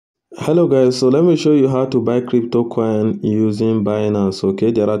Hello guys, so let me show you how to buy crypto coin using Binance.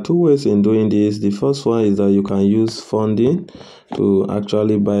 Okay, there are two ways in doing this. The first one is that you can use funding to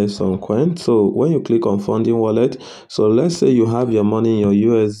actually buy some coin. So when you click on funding wallet, so let's say you have your money in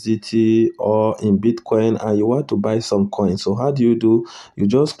your USDT or in Bitcoin and you want to buy some coin. So how do? You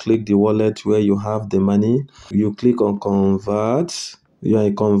just click the wallet where you have the money. You click on convert.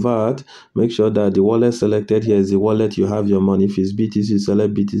 You convert, make sure that the wallet selected here is the wallet you have your money. If it's BTC,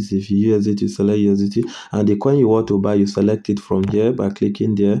 select BTC. If you USDT, select USDT. And the coin you want to buy, you select it from here by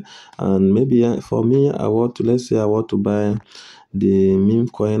clicking there. And maybe for me, let's say I want to buy the meme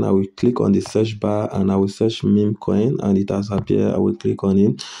coin. I will click on the search bar and I will search meme coin and it has appeared. I will click on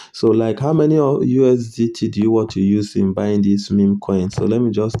it. So like, how many USDT do you want to use in buying this meme coin? So let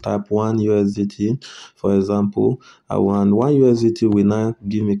me just type 1 USDT. For example, I want 1 USDT will now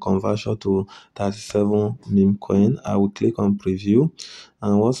give me conversion to 37 meme coin. I will click on preview,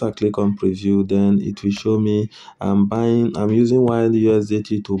 and once I click on preview, then it will show me I'm using 1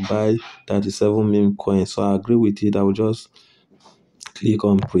 USDT to buy 37 meme coin. So I agree with it. I will just click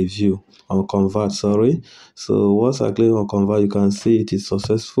on preview, on convert, sorry. So once I click on convert, you can see it is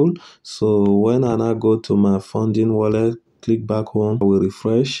successful. So when I now go to my funding wallet, click back home, I will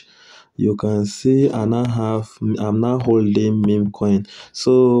refresh. You can see I'm now holding meme coin.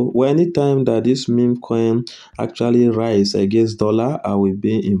 So anytime that this meme coin actually rise against dollar, I will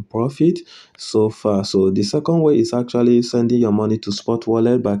be in profit so far. So the second way is actually sending your money to spot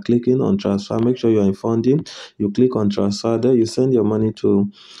wallet by clicking on transfer. Make sure you're in funding. You click on transfer there, you send your money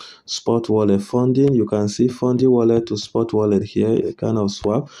to spot wallet. Funding, you can see funding wallet to spot wallet here, a kind of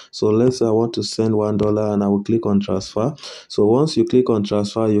swap. So let's say I want to send $1 and I will click on transfer. So once you click on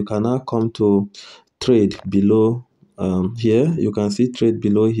transfer, you can now come to trade below. Here you can see trade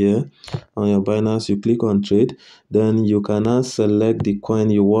below here on your Binance. You click on trade, then you can now select the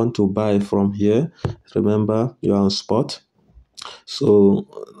coin you want to buy from here. Remember, you're on spot. So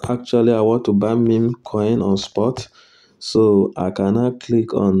actually I want to buy meme coin on spot. So I can now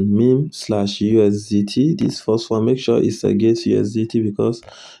click on meme/USDT. This first one, make sure it's against USDT because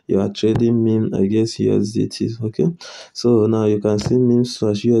you are trading meme against USDT. Okay, so now you can see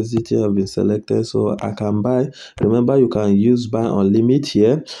meme/USDT have been selected, so I can buy. Remember, you can use buy on limit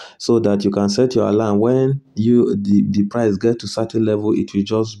here so that you can set your alarm when the price get to certain level, it will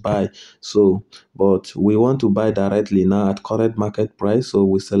just buy. So but we want to buy directly now at current market price, so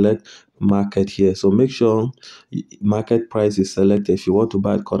we select market here. So make sure market price is selected if you want to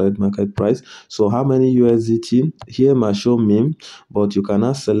buy at current market price. So how many USDT here might show meme, but you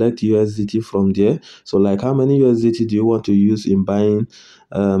cannot select USDT from there. So like, how many USDT do you want to use in buying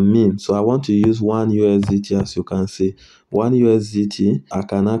meme? So I want to use 1 USDT. As you can see, 1 USDT. I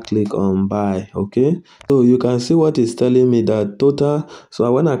cannot click on buy. Okay, so you can see what is telling me that total.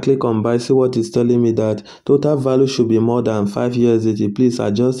 So when I click on buy, see what is telling me that total value should be more than 5 USDT. Please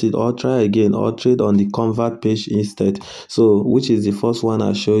adjust it or try again or trade on the convert page instead. So which is the first one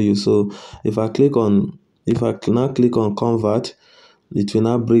I show you. So if I now click on convert, it will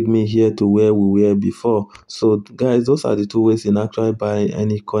now bring me here to where we were before. So guys, those are the two ways in actually buying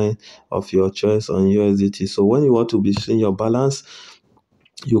any coin of your choice on USDT. So when you want to be seeing your balance,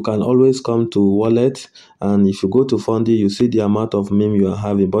 you can always come to wallet, and if you go to funding, you see the amount of meme you are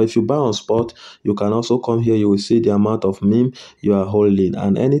having. But if you buy on spot, you can also come here, you will see the amount of meme you are holding.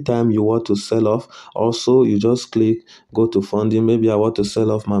 And anytime you want to sell off, also you just click go to funding. Maybe I want to sell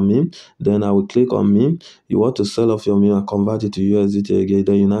off my meme, then I will click on meme. You want to sell off your meme and convert it to USDT again,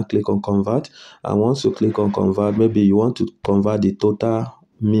 then you now click on convert. And once you click on convert, maybe you want to convert the total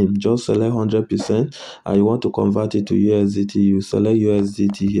meme, just select 100%, and you want to convert it to USDT, you select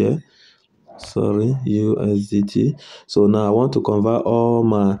USDT here, sorry, USDT. So now I want to convert all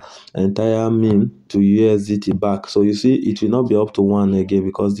my entire meme to USDT back. So you see, it will not be up to 1 again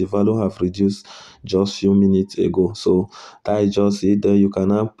because the value have reduced just few minutes ago. So that is just it. Then you can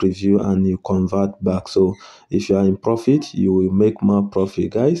now preview and you convert back. So if you are in profit, you will make more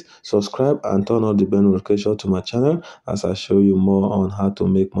profit. Guys, subscribe and turn on the bell notification to my channel as I show you more on how to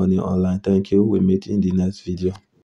make money online. Thank you. We meet in the next video.